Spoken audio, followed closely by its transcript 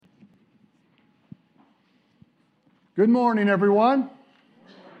Good morning, everyone.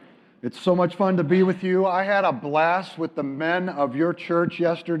 It's so much fun to be with you. I had a blast with the men of your church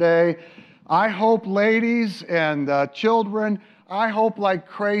yesterday. I hope, ladies and children, I hope like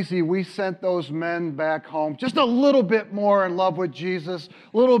crazy we sent those men back home just a little bit more in love with Jesus,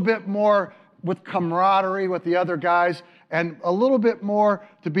 a little bit more with camaraderie with the other guys, and a little bit more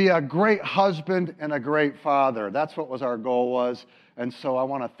to be a great husband and a great father. That's what was our goal was. And so I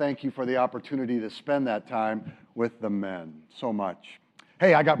want to thank you for the opportunity to spend that time with the men so much.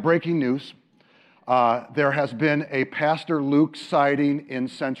 Hey, I got breaking news. There has been a Pastor Luke sighting in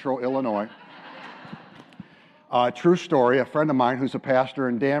central Illinois. True story. A friend of mine who's a pastor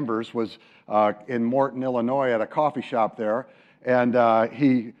in Danvers was in Morton, Illinois at a coffee shop there. And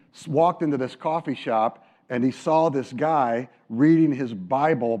he walked into this coffee shop and he saw this guy reading his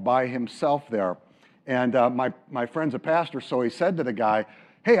Bible by himself there. And my friend's a pastor, so he said to the guy,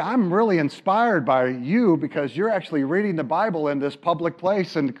 "Hey, I'm really inspired by you because you're actually reading the Bible in this public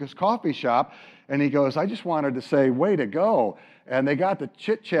place in this coffee shop." And he goes, "I just wanted to say, way to go." And they got to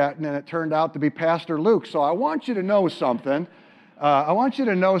chit-chatting, and it turned out to be Pastor Luke. So I want you to know something.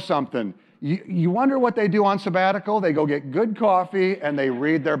 You wonder what they do on sabbatical? They go get good coffee and they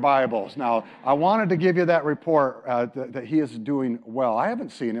read their Bibles. Now, I wanted to give you that report that he is doing well. I haven't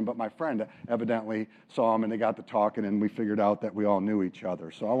seen him, but my friend evidently saw him and they got to talking and we figured out that we all knew each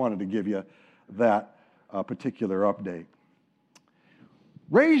other. So I wanted to give you that particular update.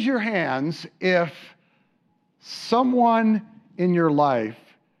 Raise your hands if someone in your life,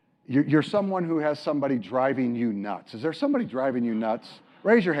 you're someone who has somebody driving you nuts. Is there somebody driving you nuts?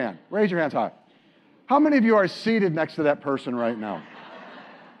 Raise your hand. Raise your hands high. How many of you are seated next to that person right now?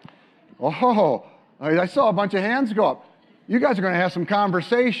 Oh, I saw a bunch of hands go up. You guys are going to have some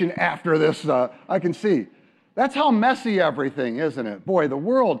conversation after this, I can see. That's how messy everything, isn't it? Boy, the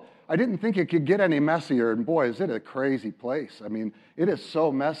world, I didn't think it could get any messier, and boy, is it a crazy place. I mean, it is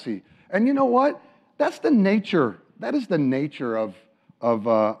so messy. And you know what? That is the nature of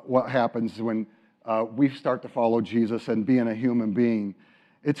what happens when we start to follow Jesus and being a human being.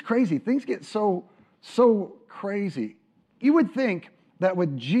 It's crazy. Things get so crazy. You would think that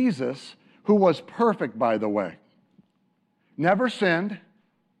with Jesus, who was perfect, by the way, never sinned,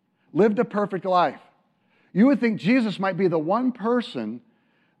 lived a perfect life, you would think Jesus might be the one person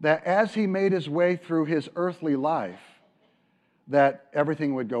that as he made his way through his earthly life, that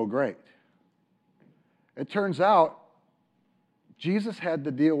everything would go great. It turns out Jesus had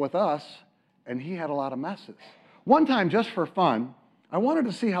to deal with us, and he had a lot of messes. One time, just for fun, I wanted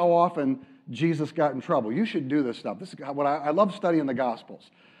to see how often Jesus got in trouble. You should do this stuff. This is what I love studying the Gospels.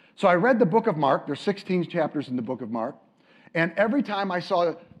 So I read the book of Mark. There's 16 chapters in the book of Mark. And every time I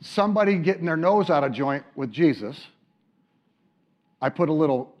saw somebody getting their nose out of joint with Jesus, I put a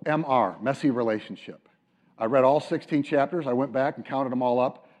little MR, messy relationship. I read all 16 chapters. I went back and counted them all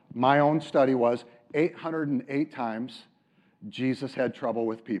up. My own study was 808 times Jesus had trouble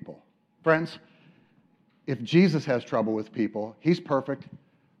with people. Friends, if Jesus has trouble with people, he's perfect.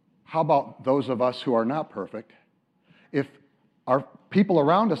 How about those of us who are not perfect? If our people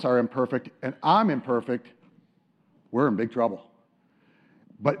around us are imperfect and I'm imperfect, we're in big trouble.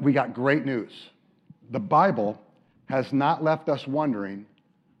 But we got great news. The Bible has not left us wondering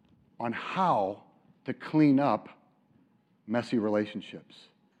on how to clean up messy relationships.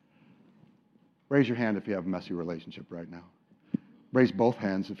 Raise your hand if you have a messy relationship right now. Raise both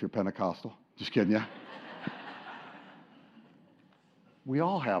hands if you're Pentecostal. Just kidding, yeah? We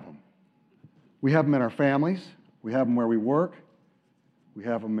all have them. We have them in our families. We have them where we work. We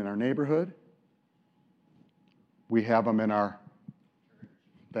have them in our neighborhood. We have them in our...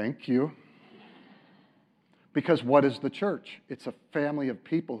 Thank you. Because what is the church? It's a family of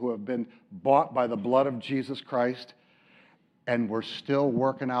people who have been bought by the blood of Jesus Christ, and we're still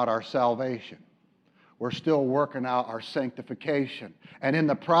working out our salvation. We're still working out our sanctification. And in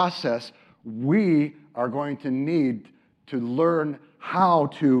the process, we are going to need to learn how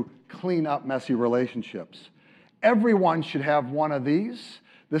to clean up messy relationships. Everyone should have one of these.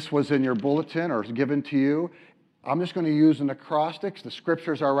 This was in your bulletin or given to you. I'm just going to use an acrostics. The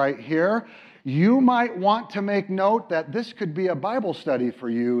scriptures are right here. You might want to make note that this could be a Bible study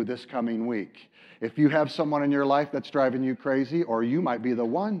for you this coming week. If you have someone in your life that's driving you crazy, or you might be the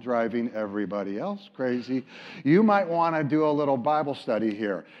one driving everybody else crazy, you might want to do a little Bible study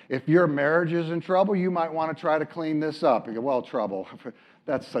here. If your marriage is in trouble, you might want to try to clean this up. You go, well, trouble,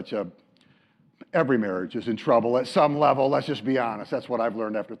 that's such a... Every marriage is in trouble at some level, let's just be honest. That's what I've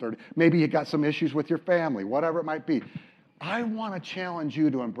learned after 30. Maybe you got some issues with your family, whatever it might be. I want to challenge you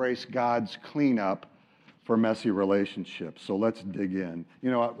to embrace God's cleanup for messy relationships. So let's dig in.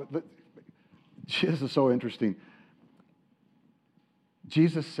 You know, this is so interesting.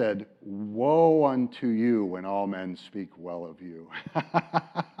 Jesus said, "Woe unto you when all men speak well of you."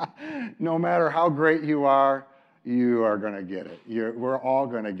 No matter how great you are going to get it. We're all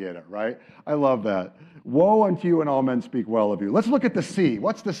going to get it, right? I love that. Woe unto you when all men speak well of you. Let's look at the C.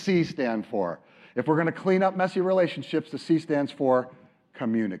 What's the C stand for? If we're going to clean up messy relationships, the C stands for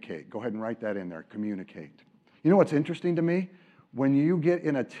communicate. Go ahead and write that in there, communicate. You know what's interesting to me? When you get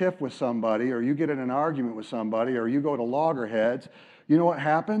in a tiff with somebody, or you get in an argument with somebody, or you go to loggerheads, you know what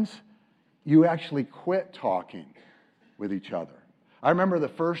happens? You actually quit talking with each other. I remember the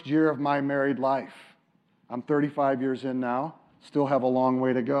first year of my married life. I'm 35 years in now, still have a long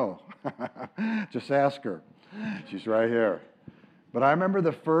way to go. Just ask her. She's right here. But I remember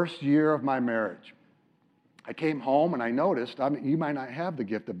the first year of my marriage. I came home and I noticed, you might not have the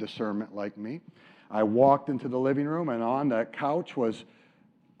gift of discernment like me. I walked into the living room and on that couch was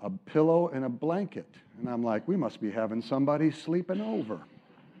a pillow and a blanket. And I'm like, we must be having somebody sleeping over.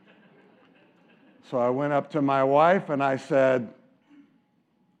 So I went up to my wife and I said,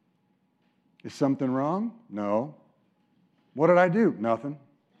 "Is something wrong?" "No." "What did I do?" "Nothing."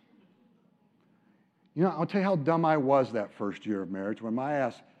 You know, I'll tell you how dumb I was that first year of marriage. When I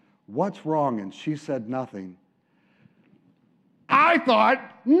asked, "What's wrong?" and she said nothing, I thought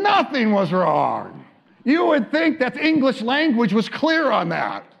nothing was wrong. You would think that the English language was clear on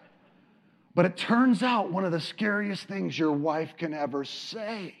that. But it turns out one of the scariest things your wife can ever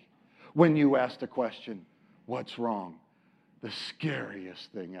say when you ask the question, "What's wrong?" the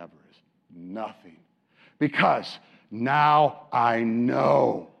scariest thing ever is nothing. Because now I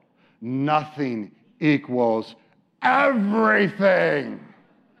know nothing equals everything.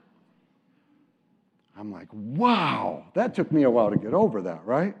 I'm like, wow, that took me a while to get over that,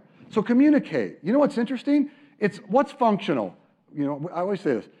 right? So communicate. You know what's interesting? It's what's functional. You know, I always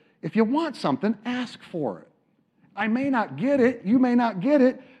say this. If you want something, ask for it. I may not get it, you may not get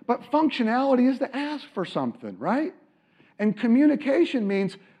it, but functionality is to ask for something, right? And communication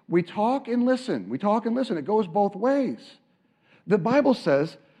means we talk and listen. We talk and listen. It goes both ways. The Bible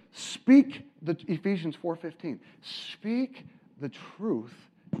says, Ephesians 4:15, speak the truth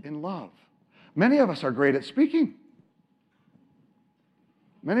in love. Many of us are great at speaking.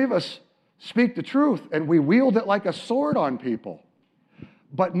 Many of us speak the truth and we wield it like a sword on people.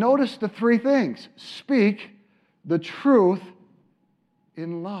 But notice the three things. Speak the truth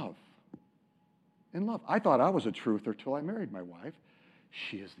in love. In love. I thought I was a truther till I married my wife.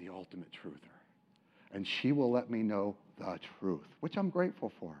 She is the ultimate truther. And she will let me know the truth, which I'm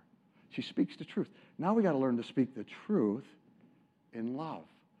grateful for. She speaks the truth. Now we got to learn to speak the truth in love.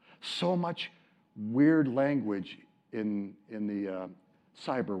 So much weird language in the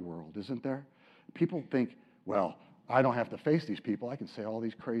cyber world, isn't there? People think, well, I don't have to face these people. I can say all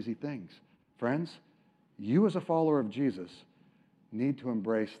these crazy things. Friends, you as a follower of Jesus need to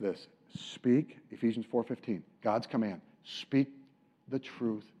embrace this. Speak, Ephesians 4:15, God's command, speak the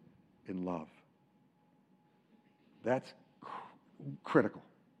truth in love. That's critical.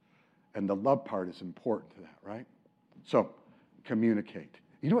 And the love part is important to that, right? So, communicate.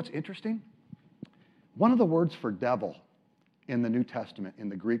 You know what's interesting? One of the words for devil in the New Testament, in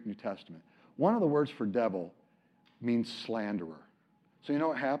the Greek New Testament, one of the words for devil means slanderer. So you know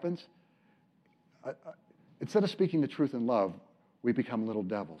what happens? Instead of speaking the truth in love, we become little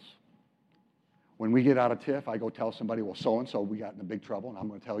devils. When we get out of tiff, I go tell somebody, well, so-and-so, we got in a big trouble, and I'm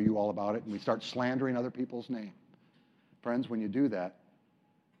going to tell you all about it, and we start slandering other people's name. Friends, when you do that,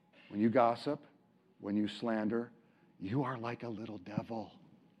 when you gossip, when you slander, you are like a little devil.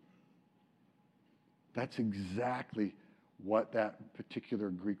 That's exactly what that particular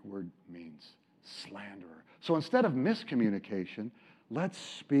Greek word means, slanderer. So instead of miscommunication, let's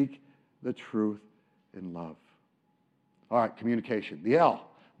speak the truth in love. All right, communication. The L.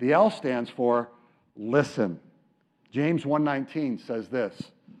 The L stands for listen. James 1:19 says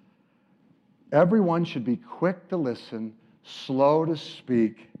this, everyone should be quick to listen, slow to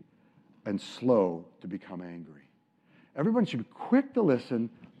speak, and slow to become angry. Everyone should be quick to listen,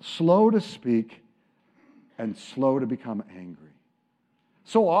 slow to speak, and slow to become angry.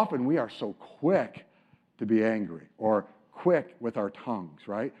 So often we are so quick to be angry or quick with our tongues,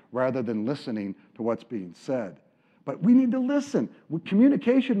 right? Rather than listening to what's being said. But we need to listen.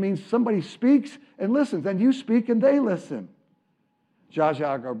 Communication means somebody speaks and listens, and you speak and they listen. Zsa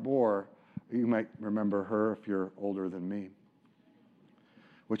Zsa Gabor, you might remember her if you're older than me,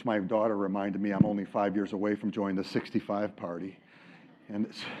 which my daughter reminded me I'm only 5 years away from joining the 65 party,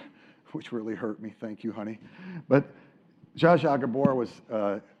 which really hurt me. Thank you, honey. But Zsa Zsa Gabor was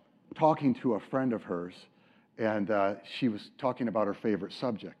talking to a friend of hers, and she was talking about her favorite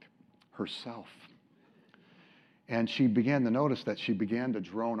subject, herself. And she began to notice that she began to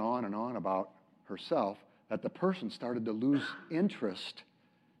drone on and on about herself, that the person started to lose interest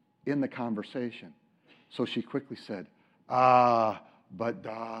in the conversation. So she quickly said, but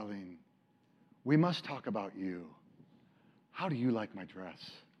darling, we must talk about you. How do you like my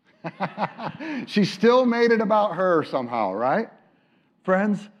dress? She still made it about her somehow, right?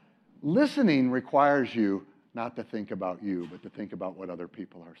 Friends, listening requires you not to think about you, but to think about what other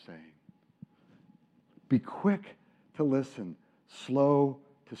people are saying. Be quick to listen, slow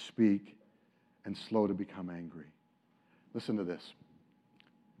to speak, and slow to become angry. Listen to this.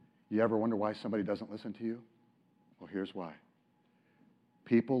 You ever wonder why somebody doesn't listen to you? Well, here's why.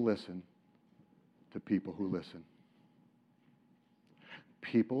 People listen to people who listen.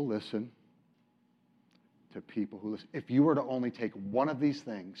 People listen to people who listen. If you were to only take one of these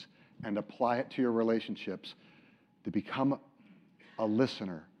things and apply it to your relationships, to become a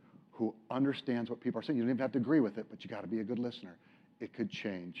listener who understands what people are saying, you don't even have to agree with it, but you got to be a good listener. It could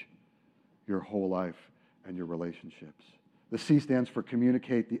change your whole life and your relationships. The C stands for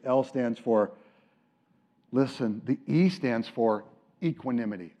communicate. The L stands for listen. The E stands for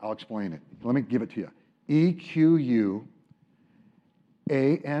equanimity. I'll explain it. Let me give it to you. EQUANIMITY.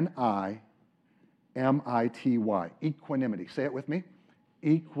 Equanimity. Say it with me.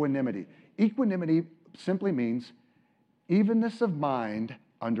 Equanimity. Equanimity simply means evenness of mind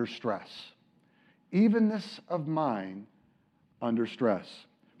under stress. Evenness of mind under stress.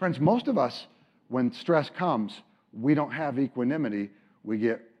 Friends, most of us, when stress comes, we don't have equanimity. We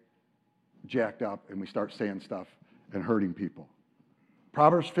get jacked up and we start saying stuff and hurting people.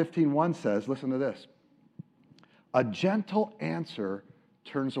 Proverbs 15:1 says, listen to this, a gentle answer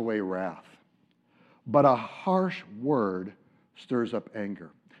turns away wrath, but a harsh word stirs up anger.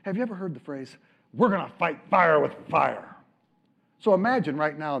 Have you ever heard the phrase, we're going to fight fire with fire? So imagine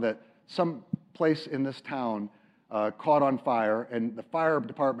right now that some place in this town caught on fire, and the fire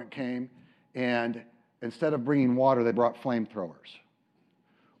department came, and instead of bringing water, they brought flamethrowers.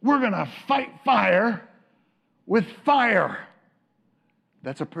 We're going to fight fire with fire.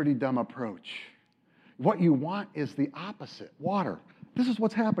 That's a pretty dumb approach. What you want is the opposite, water. This is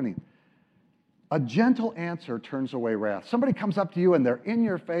what's happening. A gentle answer turns away wrath. Somebody comes up to you and they're in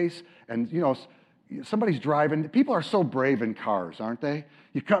your face, and somebody's driving. People are so brave in cars, aren't they?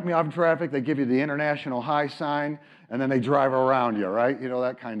 You cut me off in traffic, they give you the international high sign, and then they drive around you, right? You know,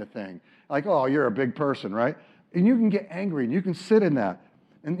 that kind of thing. Like, oh, you're a big person, right? And you can get angry, and you can sit in that.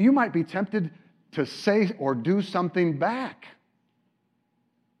 And you might be tempted to say or do something back.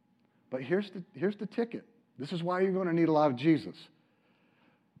 But here's the ticket. This is why you're going to need a lot of Jesus.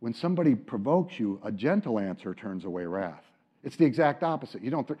 When somebody provokes you, a gentle answer turns away wrath. It's the exact opposite.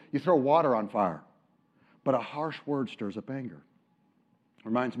 You throw water on fire, but a harsh word stirs up anger.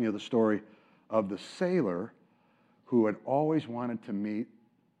 Reminds me of the story of the sailor who had always wanted to meet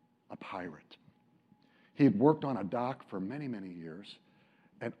a pirate. He had worked on a dock for many, many years,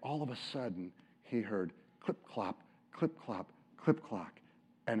 and all of a sudden he heard clip-clop, clip-clop, clip-clop,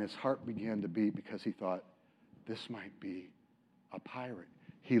 and his heart began to beat because he thought, this might be a pirate.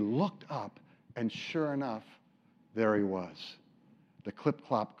 He looked up, and sure enough, there he was. The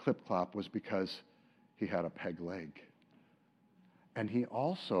clip-clop, clip-clop was because he had a peg leg. And he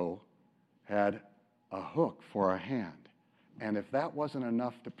also had a hook for a hand. And if that wasn't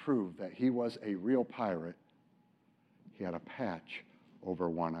enough to prove that he was a real pirate, he had a patch over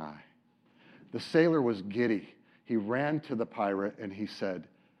one eye. The sailor was giddy. He ran to the pirate and he said,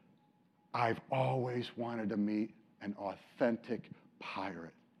 I've always wanted to meet an authentic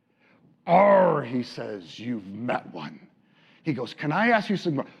pirate. "Arr," he says, "you've met one." He goes, "Can I ask you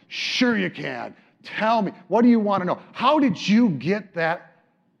something?" "Sure you can. Tell me, what do you want to know? How did you get that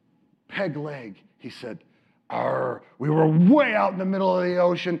peg leg?" He said, "Arr, we were way out in the middle of the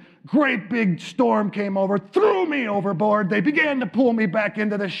ocean. Great big storm came over, threw me overboard. They began to pull me back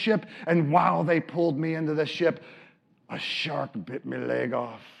into the ship, and while they pulled me into the ship, a shark bit my leg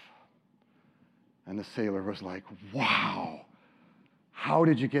off." And the sailor was like, "Wow, how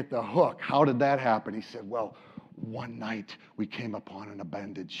did you get the hook? How did that happen?" He said, "Well, one night we came upon an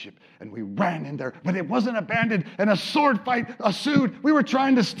abandoned ship and we ran in there, but it wasn't abandoned, and a sword fight ensued. We were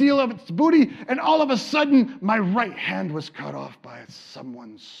trying to steal its booty, and all of a sudden my right hand was cut off by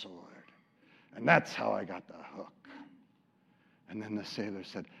someone's sword. And that's how I got the hook." And then the sailor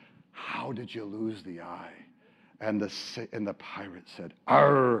said, "How did you lose the eye?" And the pirate said,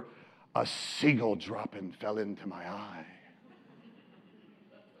 "Arr, a seagull dropping fell into my eye."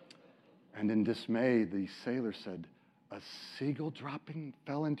 And in dismay, the sailor said, "A seagull dropping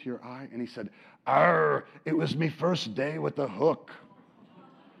fell into your eye?" And he said, "Arr, it was me first day with the hook."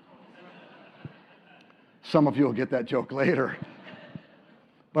 Some of you will get that joke later.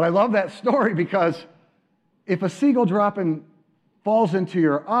 But I love that story because if a seagull dropping falls into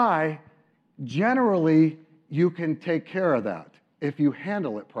your eye, generally you can take care of that if you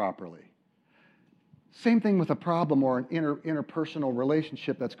handle it properly. Same thing with a problem or an interpersonal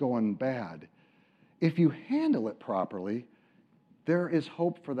relationship that's going bad. If you handle it properly, there is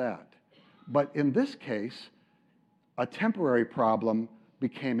hope for that. But in this case, a temporary problem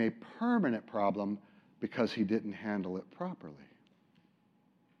became a permanent problem because he didn't handle it properly.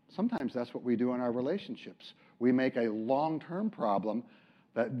 Sometimes that's what we do in our relationships. We make a long-term problem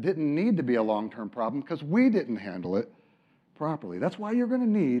that didn't need to be a long-term problem because we didn't handle it properly. That's why you're going to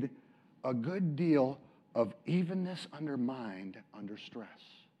need a good deal of evenness under mind under stress.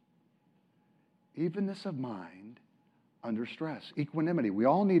 Evenness of mind under stress. Equanimity. We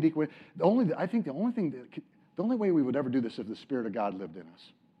all need equanimity. The only way we would ever do this is if the Spirit of God lived in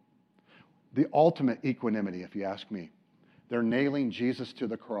us. The ultimate equanimity, if you ask me. They're nailing Jesus to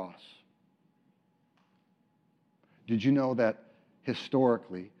the cross. Did you know that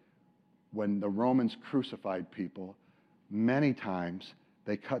historically, when the Romans crucified people, many times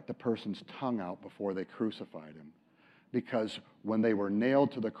they cut the person's tongue out before they crucified him? Because when they were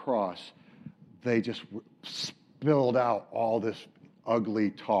nailed to the cross, they just spilled out all this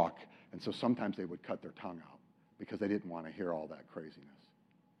ugly talk. And so sometimes they would cut their tongue out because they didn't want to hear all that craziness.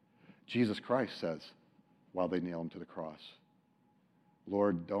 Jesus Christ says, while they nail him to the cross,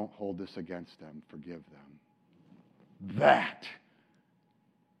 Lord, don't hold this against them. Forgive them. That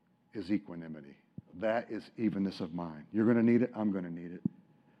is equanimity. That is evenness of mind. You're going to need it. I'm going to need it.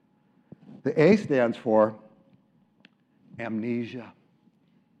 The A stands for amnesia.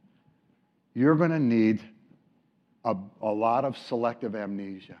 You're going to need a lot of selective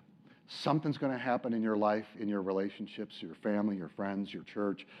amnesia. Something's going to happen in your life, in your relationships, your family, your friends, your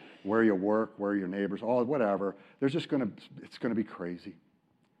church, where you work, where your neighbors, all whatever. It's going to be crazy.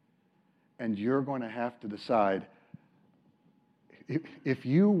 And you're going to have to decide, if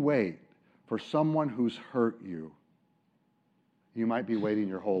you wait for someone who's hurt you, you might be waiting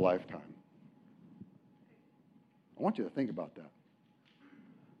your whole lifetime. I want you to think about that.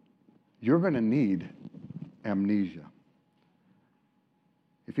 You're going to need amnesia.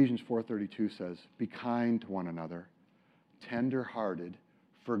 Ephesians 4:32 says, be kind to one another, tender-hearted,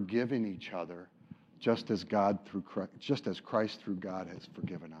 forgiving each other, just as Christ through God has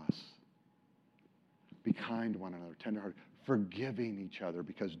forgiven us. Be kind to one another, tender-hearted, forgiving each other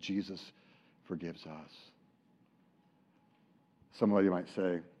because Jesus forgives us. Some of you might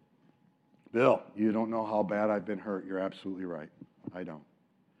say, Bill, you don't know how bad I've been hurt. You're absolutely right. I don't.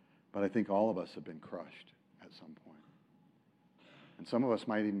 But I think all of us have been crushed at some point. And some of us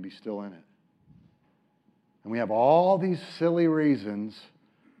might even be still in it. And we have all these silly reasons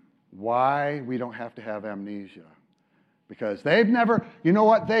why we don't have to have amnesia. Because they've never, you know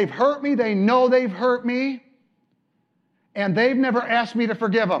what, they've hurt me, they know they've hurt me, and they've never asked me to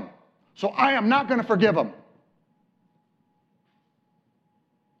forgive them. So I am not going to forgive them.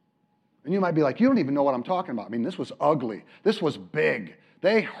 And you might be like, you don't even know what I'm talking about. I mean, this was ugly. This was big.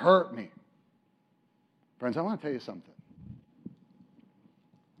 They hurt me. Friends, I want to tell you something.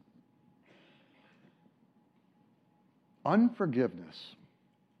 Unforgiveness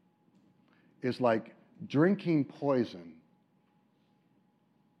is like drinking poison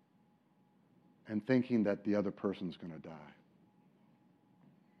and thinking that the other person's going to die.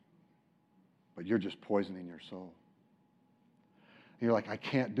 But you're just poisoning your soul. And you're like, I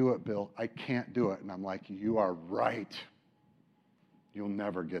can't do it, Bill. I can't do it. And I'm like, you are right. You'll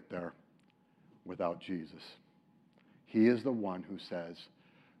never get there without Jesus. He is the one who says,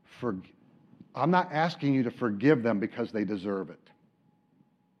 I'm not asking you to forgive them because they deserve it.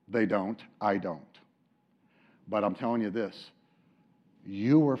 They don't. I don't. But I'm telling you this.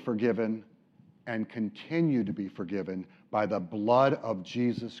 You were forgiven and continue to be forgiven by the blood of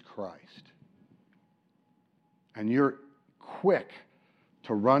Jesus Christ. And you're quick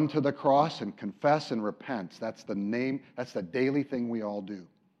to run to the cross and confess and repent. That's the daily thing we all do.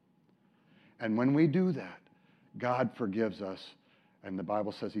 And when we do that, God forgives us. And the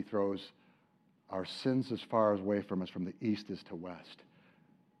Bible says he throws our sins as far away from us from the east as to west.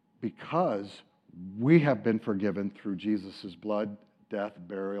 Because we have been forgiven through Jesus' blood, death,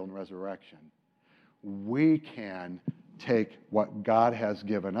 burial, and resurrection. We can take what God has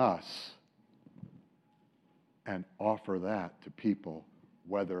given us and offer that to people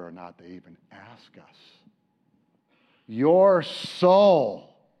whether or not they even ask us. Your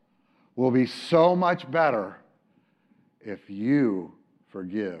soul will be so much better if you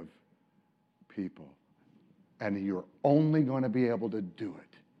forgive people. And you're only going to be able to do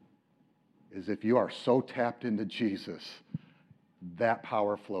it is if you are so tapped into Jesus, that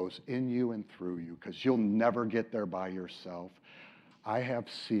power flows in you and through you because you'll never get there by yourself. I have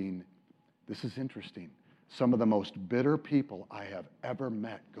seen, this is interesting, some of the most bitter people I have ever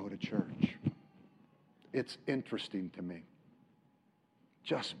met go to church. It's interesting to me.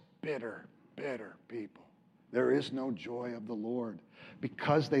 Just bitter people. There is no joy of the Lord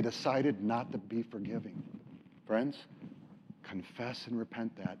because they decided not to be forgiving. Friends, confess and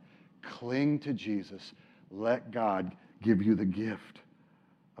repent that. Cling to Jesus. Let God give you the gift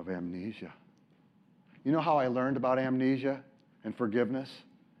of amnesia. You know how I learned about amnesia and forgiveness?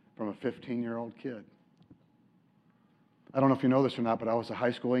 From a 15-year-old kid. I don't know if you know this or not, but I was a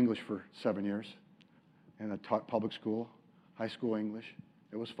high school English for 7 years. And I taught public school, high school English.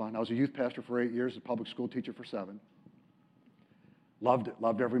 It was fun. I was a youth pastor for 8 years, a public school teacher for 7. Loved it.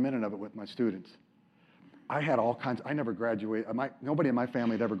 Loved every minute of it with my students. I had all kinds. I never graduated. Nobody in my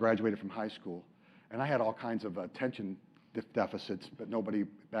family had ever graduated from high school. And I had all kinds of attention deficits, but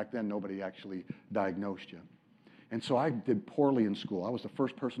back then, nobody actually diagnosed you. And so I did poorly in school. I was the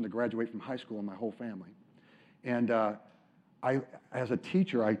first person to graduate from high school in my whole family. And as a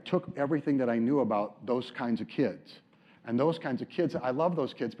teacher, I took everything that I knew about those kinds of kids. And those kinds of kids, I love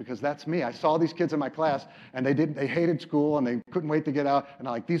those kids because that's me. I saw these kids in my class, and they hated school, and they couldn't wait to get out. And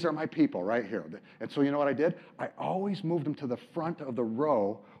I'm like, these are my people right here. And so you know what I did? I always moved them to the front of the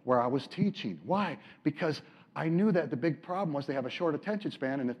row where I was teaching. Why? Because I knew that the big problem was they have a short attention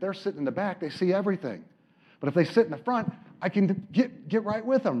span, and if they're sitting in the back, they see everything. But if they sit in the front, I can get right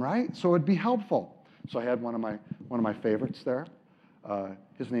with them, right? So it'd be helpful. So I had one of my favorites there.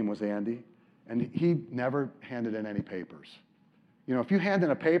 His name was Andy, and he never handed in any papers. You know, if you hand in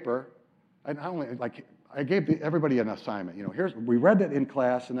a paper, I gave everybody an assignment. You know, we read it in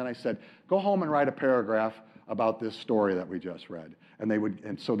class, and then I said, go home and write a paragraph about this story that we just read.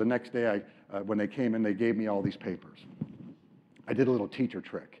 And so the next day, when they came in, they gave me all these papers. I did a little teacher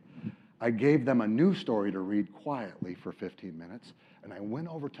trick. I gave them a new story to read quietly for 15 minutes, and I went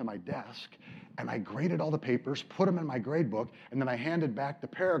over to my desk, and I graded all the papers, put them in my grade book, and then I handed back the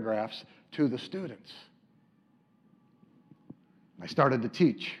paragraphs to the students. I started to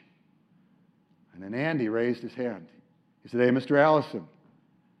teach. And then Andy raised his hand. He said, hey, Mr. Allison,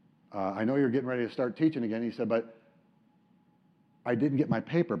 I know you're getting ready to start teaching again. He said, but I didn't get my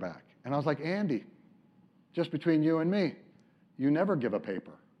paper back. And I was like, Andy, just between you and me, you never give a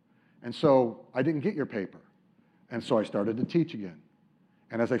paper. And so I didn't get your paper. And so I started to teach again.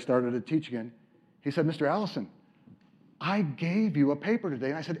 And as I started to teach again, he said, Mr. Allison, I gave you a paper today.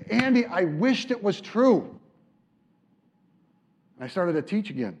 And I said, Andy, I wished it was true. And I started to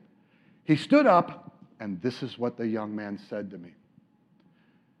teach again. He stood up, and this is what the young man said to me.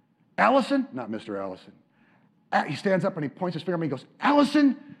 Allison, not Mr. Allison. He stands up and he points his finger at me. He goes,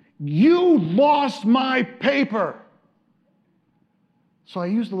 Allison, you lost my paper. So I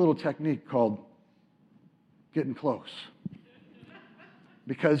used a little technique called getting close.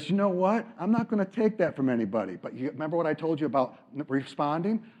 Because you know what? I'm not going to take that from anybody. But you remember what I told you about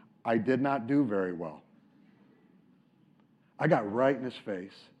responding? I did not do very well. I got right in his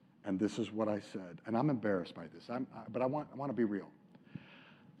face, and this is what I said. And I'm embarrassed by this, but I want to be real.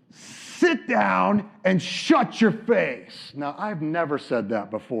 Sit down and shut your face. Now, I've never said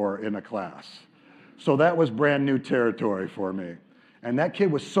that before in a class. So that was brand new territory for me. And that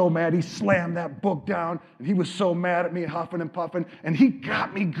kid was so mad, he slammed that book down, and he was so mad at me, huffing and puffing, and he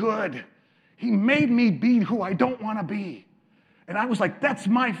got me good. He made me be who I don't want to be. And I was like, that's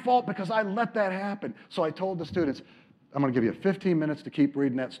my fault because I let that happen. So I told the students, I'm going to give you 15 minutes to keep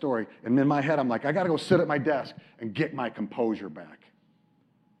reading that story. And in my head, I'm like, I got to go sit at my desk and get my composure back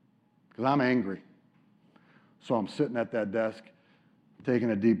because I'm angry. So I'm sitting at that desk,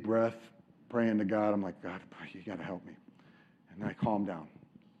 taking a deep breath, praying to God. I'm like, God, you got to help me. And then I calm down.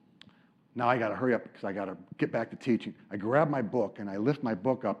 Now I got to hurry up because I got to get back to teaching. I grab my book and I lift my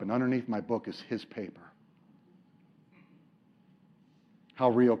book up, and underneath my book is his paper. How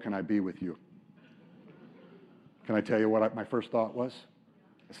real can I be with you? Can I tell you what my first thought was?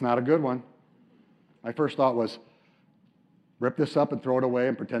 It's not a good one. My first thought was, rip this up and throw it away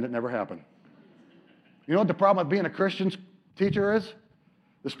and pretend it never happened. You know what the problem with being a Christian teacher is?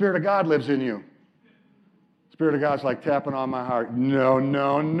 The Spirit of God lives in you. Spirit of God's like tapping on my heart. No,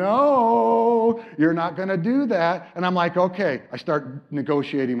 no, no. You're not going to do that. And I'm like, okay. I start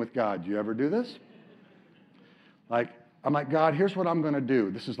negotiating with God. Do you ever do this? I'm like, God, here's what I'm going to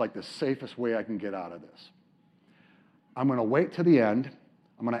do. This is like the safest way I can get out of this. I'm going to wait to the end.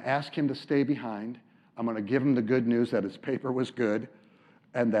 I'm going to ask him to stay behind. I'm going to give him the good news that his paper was good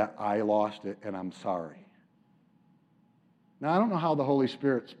and that I lost it and I'm sorry. Now, I don't know how the Holy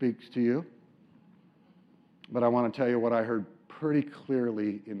Spirit speaks to you. But I want to tell you what I heard pretty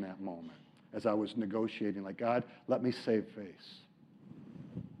clearly in that moment as I was negotiating, like, God, let me save face.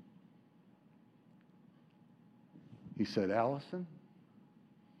 He said, Allison,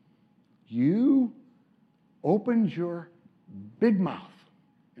 you opened your big mouth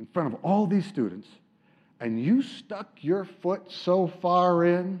in front of all these students, and you stuck your foot so far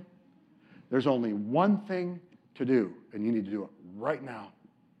in, there's only one thing to do, and you need to do it right now.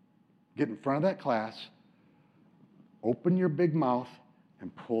 Get in front of that class, open your big mouth,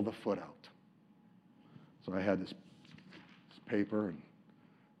 and pull the foot out. So I had this paper, and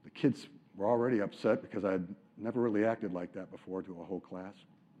the kids were already upset because I had never really acted like that before to a whole class.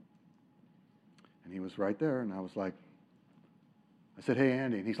 And he was right there, and I was like, I said, hey,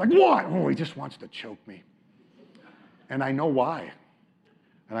 Andy. And he's like, what? Oh, he just wants to choke me. And I know why.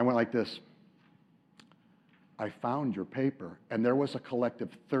 And I went like this. I found your paper, and there was a collective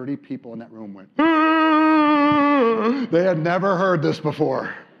 30 people in that room went, they had never heard this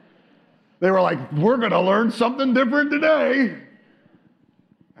before. They were like, we're going to learn something different today.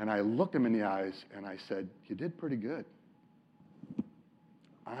 And I looked him in the eyes, and I said, you did pretty good.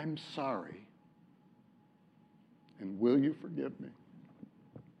 I'm sorry, and will you forgive me?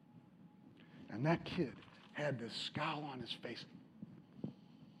 And that kid had this scowl on his face.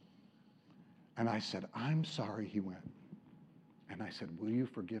 And I said, I'm sorry, he went. And I said, will you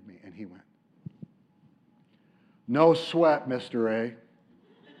forgive me? And he went, no sweat, Mr. A.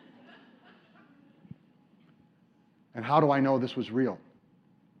 And how do I know this was real?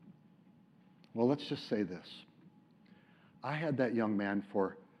 Well, let's just say this. I had that young man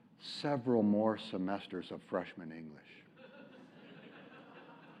for several more semesters of freshman English.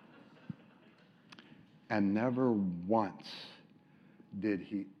 And never once did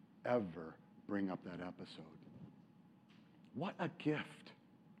he ever bring up that episode. What a gift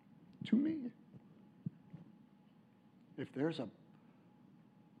to me. If there's a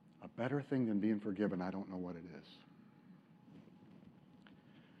better thing than being forgiven, I don't know what it is.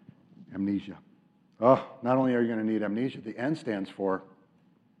 Amnesia. Oh, not only are you going to need amnesia, the N stands for,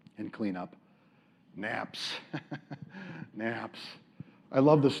 in cleanup, naps. Naps. I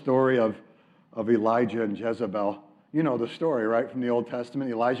love the story of Elijah and Jezebel. You know the story, right, from the Old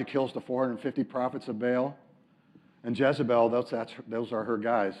Testament. Elijah kills the 450 prophets of Baal. And Jezebel, those are her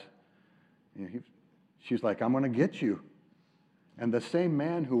guys. She's like, I'm going to get you. And the same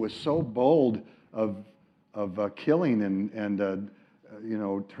man who was so bold of killing and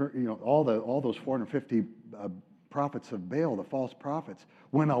all those 450 prophets of Baal, the false prophets,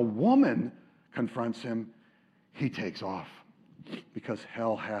 when a woman confronts him, he takes off because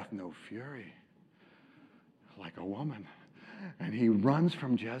hell hath no fury like a woman. And he runs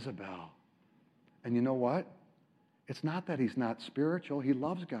from Jezebel. And you know what? It's not that he's not spiritual. He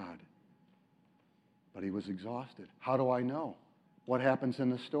loves God. But he was exhausted. How do I know? What happens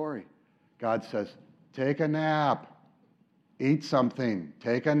in the story? God says, take a nap. Eat something.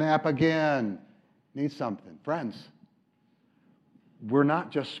 Take a nap again. Need something. Friends, we're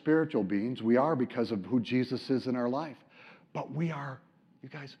not just spiritual beings. We are because of who Jesus is in our life. But we are, you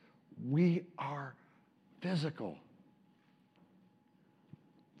guys, we are physical.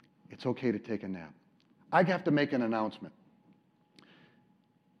 It's okay to take a nap. I have to make an announcement.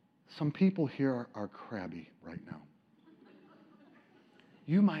 Some people here are crabby right now.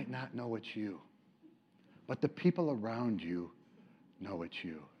 You might not know it's you, but the people around you know it's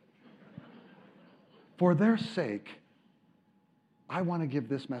you. For their sake, I want to give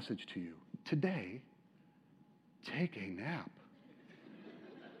this message to you. Today, take a nap.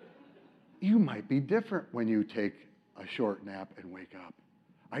 You might be different when you take a short nap and wake up.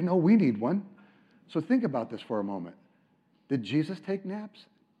 I know we need one. So think about this for a moment. Did Jesus take naps?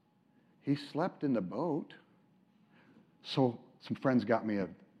 He slept in the boat. So some friends got me a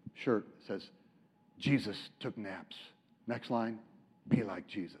shirt that says, Jesus took naps. Next line, be like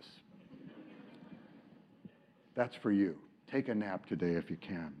Jesus. That's for you. Take a nap today if you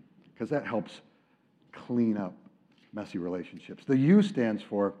can, because that helps clean up messy relationships. The U stands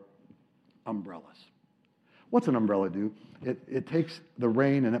for umbrellas. What's an umbrella do? It takes the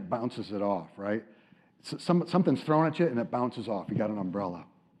rain and it bounces it off, right? Something's thrown at you and it bounces off. You got an umbrella.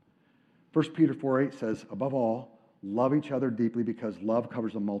 1 Peter 4:8 says, above all, love each other deeply because love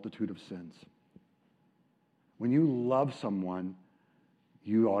covers a multitude of sins. When you love someone,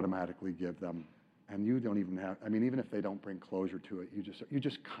 you automatically give them, and you don't even have, even if they don't bring closure to it, you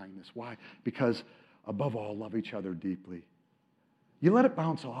just kindness. Why? Because above all, love each other deeply. You let it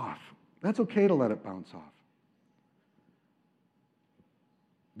bounce off. That's okay to let it bounce off.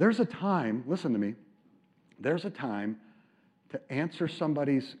 There's a time, listen to me, there's a time to answer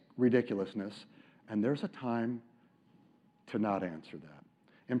somebody's ridiculousness, and there's a time to not answer that.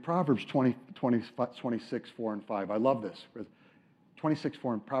 In Proverbs 26, 4 and 5, I love this. 26,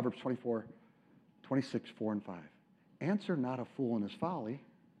 4 and Proverbs 24, 26, 4 and 5. Answer not a fool in his folly,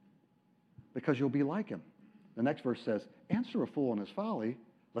 because you'll be like him. The next verse says, answer a fool in his folly,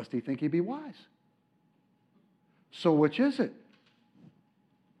 lest he think he be wise. So which is it?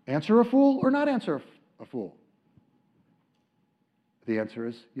 Answer a fool or not answer a fool? The answer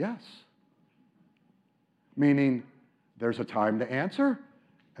is yes. Meaning there's a time to answer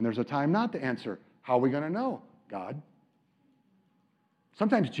and there's a time not to answer. How are we going to know? God.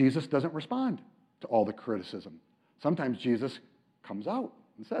 Sometimes Jesus doesn't respond to all the criticism. Sometimes Jesus comes out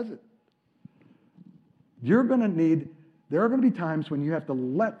and says it. There are going to be times when you have to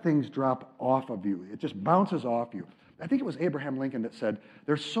let things drop off of you. It just bounces off you. I think it was Abraham Lincoln that said,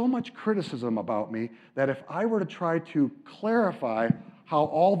 there's so much criticism about me that if I were to try to clarify how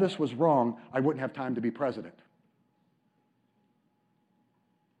all this was wrong, I wouldn't have time to be president.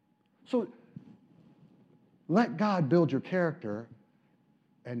 So let God build your character,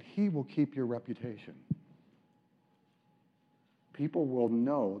 and he will keep your reputation. People will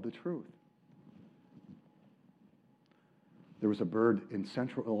know the truth. There was a bird in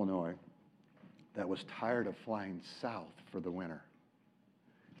central Illinois that was tired of flying south for the winter.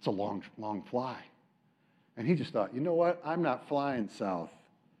 It's a long, long fly. And he just thought, you know what? I'm not flying south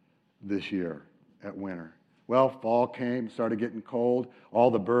this year at winter. Well, fall came, started getting cold. All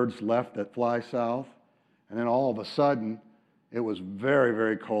the birds left that fly south. And then all of a sudden, it was very,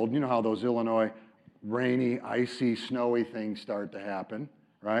 very cold. You know how those Illinois rainy, icy, snowy things start to happen,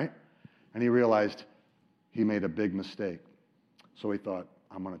 right? And he realized he made a big mistake. So he thought,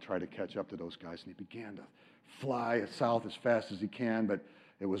 I'm going to try to catch up to those guys. And he began to fly south as fast as he can, but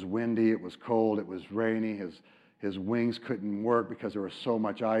it was windy, it was cold, it was rainy. His wings couldn't work because there was so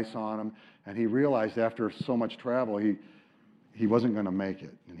much ice on them. And he realized after so much travel, he wasn't going to make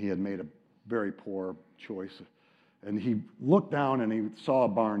it. And he had made a very poor choice. And he looked down and he saw a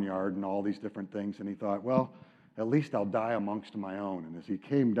barnyard and all these different things. And he thought, well, at least I'll die amongst my own. And as he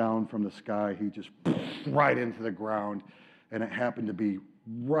came down from the sky, he just right into the ground. And it happened to be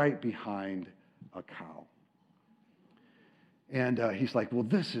right behind a cow. And he's like, well,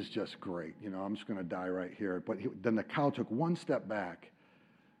 this is just great. You know, I'm just going to die right here. But then the cow took one step back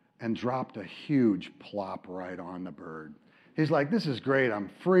and dropped a huge plop right on the bird. He's like, this is great. I'm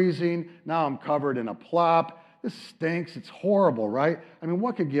freezing. Now I'm covered in a plop. This stinks. It's horrible, right? I mean,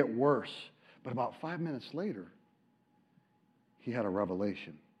 what could get worse? But about 5 minutes later, he had a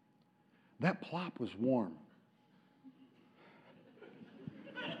revelation. That plop was warm.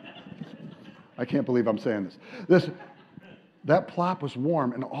 I can't believe I'm saying this. That plop was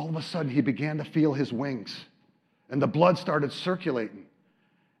warm, and all of a sudden he began to feel his wings, and the blood started circulating.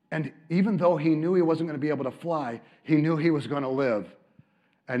 And even though he knew he wasn't going to be able to fly, he knew he was going to live.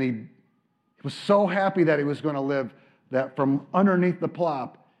 And he was so happy that he was going to live that from underneath the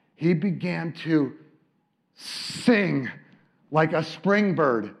plop, he began to sing like a spring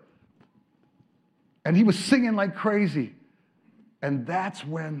bird. And he was singing like crazy. And that's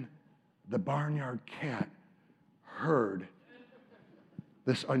when the barnyard cat heard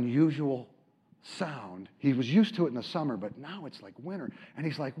this unusual sound. He was used to it in the summer, but now it's like winter. And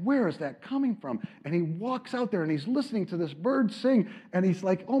he's like, where is that coming from? And he walks out there and he's listening to this bird sing. And he's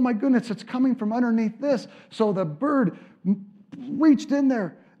like, oh my goodness, it's coming from underneath this. So the bird reached in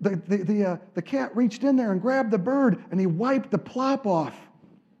there. The cat reached in there and grabbed the bird and he wiped the plop off.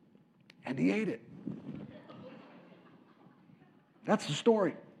 And he ate it. That's the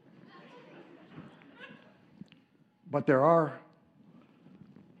story. But there are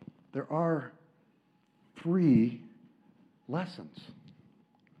 3 lessons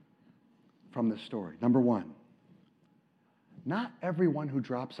from this story. Number 1, not everyone who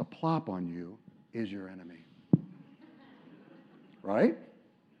drops a plop on you is your enemy. Right?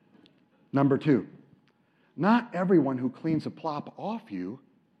 Number 2, not everyone who cleans a plop off you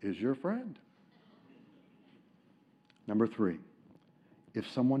is your friend. Number 3,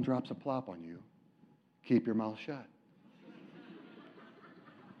 if someone drops a plop on you, keep your mouth shut.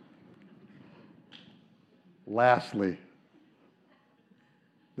 Lastly,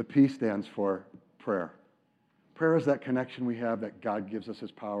 the P stands for prayer. Prayer is that connection we have that God gives us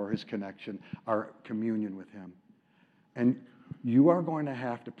His power, His connection, our communion with Him. And you are going to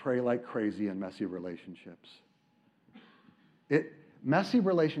have to pray like crazy in messy relationships. Messy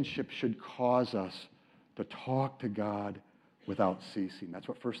relationships should cause us to talk to God without ceasing. That's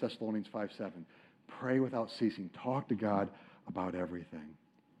what 1 Thessalonians 5:7. Pray without ceasing. Talk to God about everything.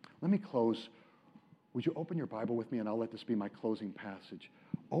 Let me close Would you open your Bible with me, and I'll let this be my closing passage.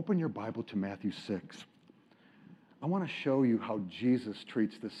 Open your Bible to Matthew 6. I want to show you how Jesus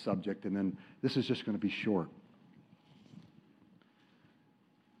treats this subject, and then this is just going to be short.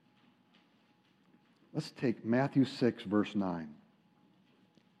 Let's take Matthew 6, verse 9.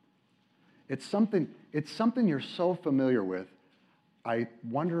 It's something you're so familiar with, I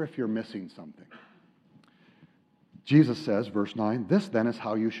wonder if you're missing something. Jesus says, verse 9, "This then is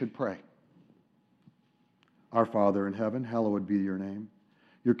how you should pray. Our Father in heaven, hallowed be your name.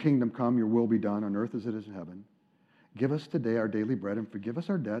 Your kingdom come, your will be done on earth as it is in heaven. Give us today our daily bread and forgive us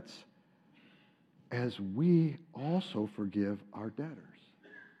our debts as we also forgive our debtors."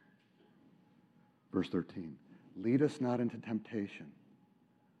 Verse 13, "Lead us not into temptation,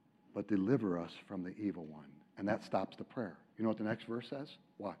 but deliver us from the evil one." And that stops the prayer. You know what the next verse says?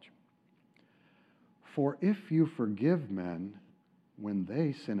 Watch. "For if you forgive men when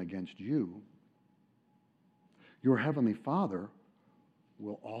they sin against you, your heavenly Father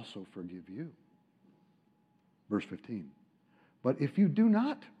will also forgive you." Verse 15, "But if you do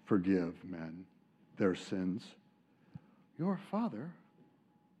not forgive men their sins, your Father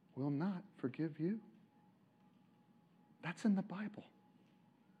will not forgive you." That's in the Bible.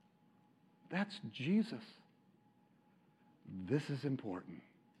 That's Jesus. This is important.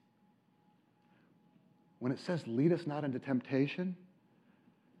 When it says, "Lead us not into temptation,"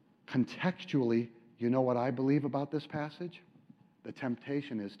 contextually, you know what I believe about this passage? The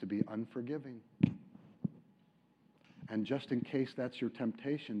temptation is to be unforgiving. And just in case that's your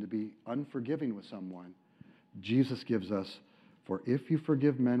temptation, to be unforgiving with someone, Jesus gives us, "For if you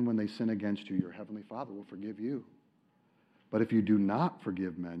forgive men when they sin against you, your heavenly Father will forgive you. But if you do not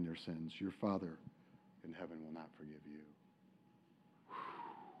forgive men their sins, your Father in heaven will not forgive you."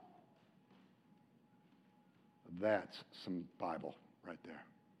 That's some Bible right there.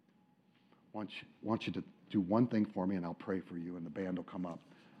 I want you to do one thing for me, and I'll pray for you, and the band will come up.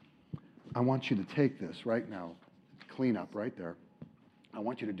 I want you to take this right now, clean up right there. I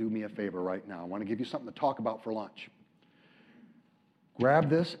want you to do me a favor right now. I want to give you something to talk about for lunch. Grab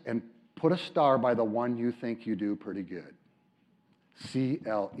this and put a star by the one you think you do pretty good.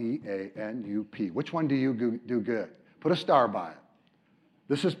 CLEANUP. Which one do you do good? Put a star by it.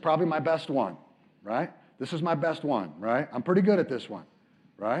 This is probably my best one, right? This is my best one, right? I'm pretty good at this one,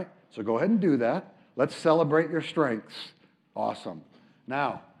 right? So go ahead and do that. Let's celebrate your strengths. Awesome.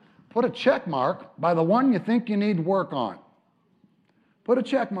 Now, put a check mark by the one you think you need work on. Put a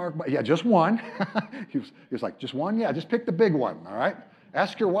check mark by, yeah, just one. he was like, just one? Yeah, just pick the big one, all right?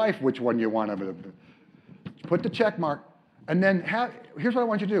 Ask your wife which one you want to put the check mark. And then here's what I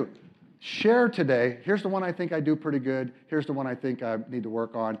want you to do. Share today. Here's the one I think I do pretty good. Here's the one I think I need to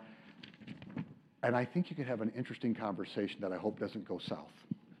work on. And I think you could have an interesting conversation that I hope doesn't go south.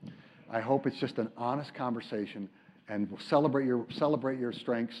 I hope it's just an honest conversation, and we'll celebrate your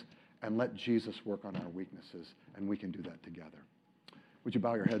strengths and let Jesus work on our weaknesses, and we can do that together. Would you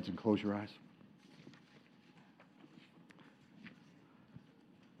bow your heads and close your eyes?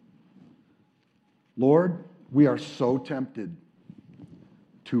 Lord, we are so tempted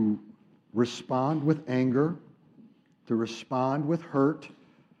to respond with anger, to respond with hurt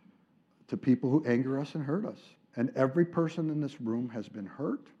to people who anger us and hurt us. And every person in this room has been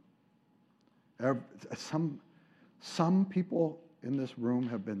hurt. Some people in this room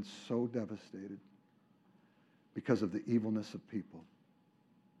have been so devastated because of the evilness of people.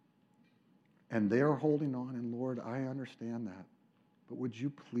 And they are holding on, and Lord, I understand that. But would you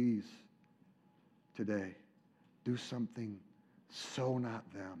please today do something so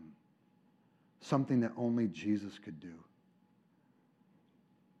not them, something that only Jesus could do,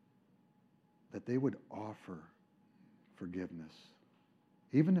 that they would offer forgiveness,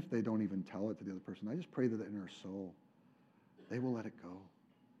 even if they don't even tell it to the other person. I just pray that in their soul, they will let it go.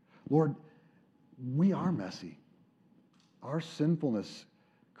 Lord, we are messy. Our sinfulness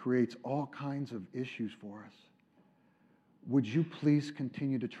creates all kinds of issues for us. Would you please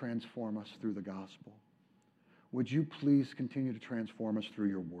continue to transform us through the gospel? Would you please continue to transform us through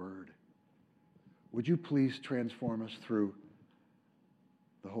your word? Would you please transform us through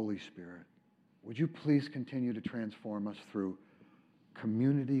the Holy Spirit? Would you please continue to transform us through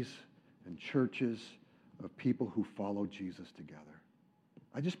communities and churches of people who follow Jesus together?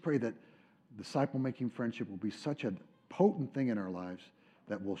 I just pray that disciple-making friendship will be such a potent thing in our lives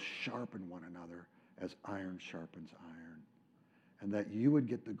that will sharpen one another as iron sharpens iron, and that you would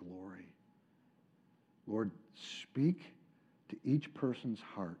get the glory. Lord, speak to each person's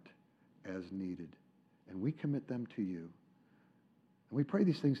heart as needed, and we commit them to you. And we pray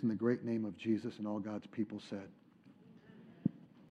these things in the great name of Jesus, and all God's people said,